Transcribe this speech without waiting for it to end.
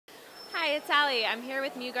Hi, it's Allie. I'm here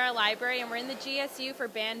with Mugar Library, and we're in the GSU for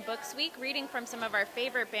Banned Books Week, reading from some of our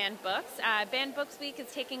favorite banned books. Banned Books Week is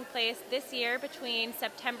taking place this year between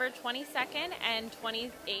September 22nd and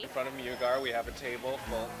 28th. In front of Mugar, we have a table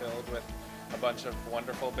filled with a bunch of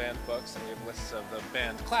wonderful banned books, and we have lists of the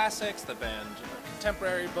banned classics, the banned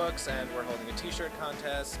contemporary books, and we're holding a t-shirt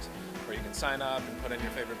contest where you can sign up and put in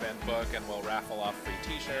your favorite banned book, and we'll raffle off free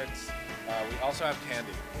t-shirts. We also have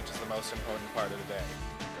candy, which is the most important part of the day.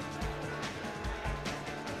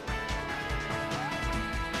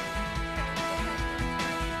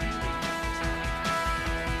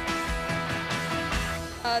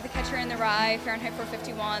 The Catcher in the Rye, Fahrenheit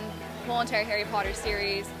 451, the whole entire Harry Potter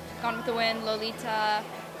series, Gone with the Wind, Lolita,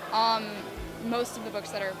 most of the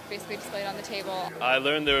books that are basically displayed on the table. I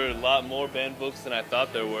learned there were a lot more banned books than I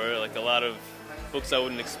thought there were, like a lot of books I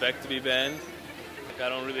wouldn't expect to be banned. I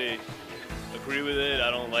don't really agree with it, I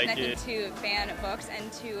don't like it. I think to ban books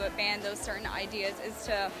and to ban those certain ideas is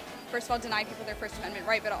to, first of all, deny people their First Amendment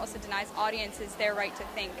right, but it also denies audiences their right to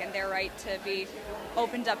think and their right to be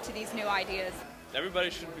opened up to these new ideas. Everybody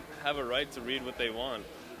should have a right to read what they want.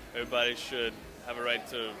 Everybody should have a right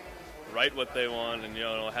to write what they want and,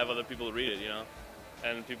 have other people read it,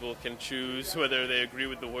 And people can choose whether they agree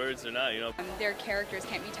with the words or not, Their characters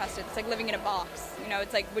can't be tested. It's like living in a box.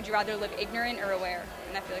 It's like, would you rather live ignorant or aware?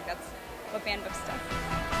 And I feel like that's what banned books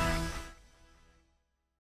does.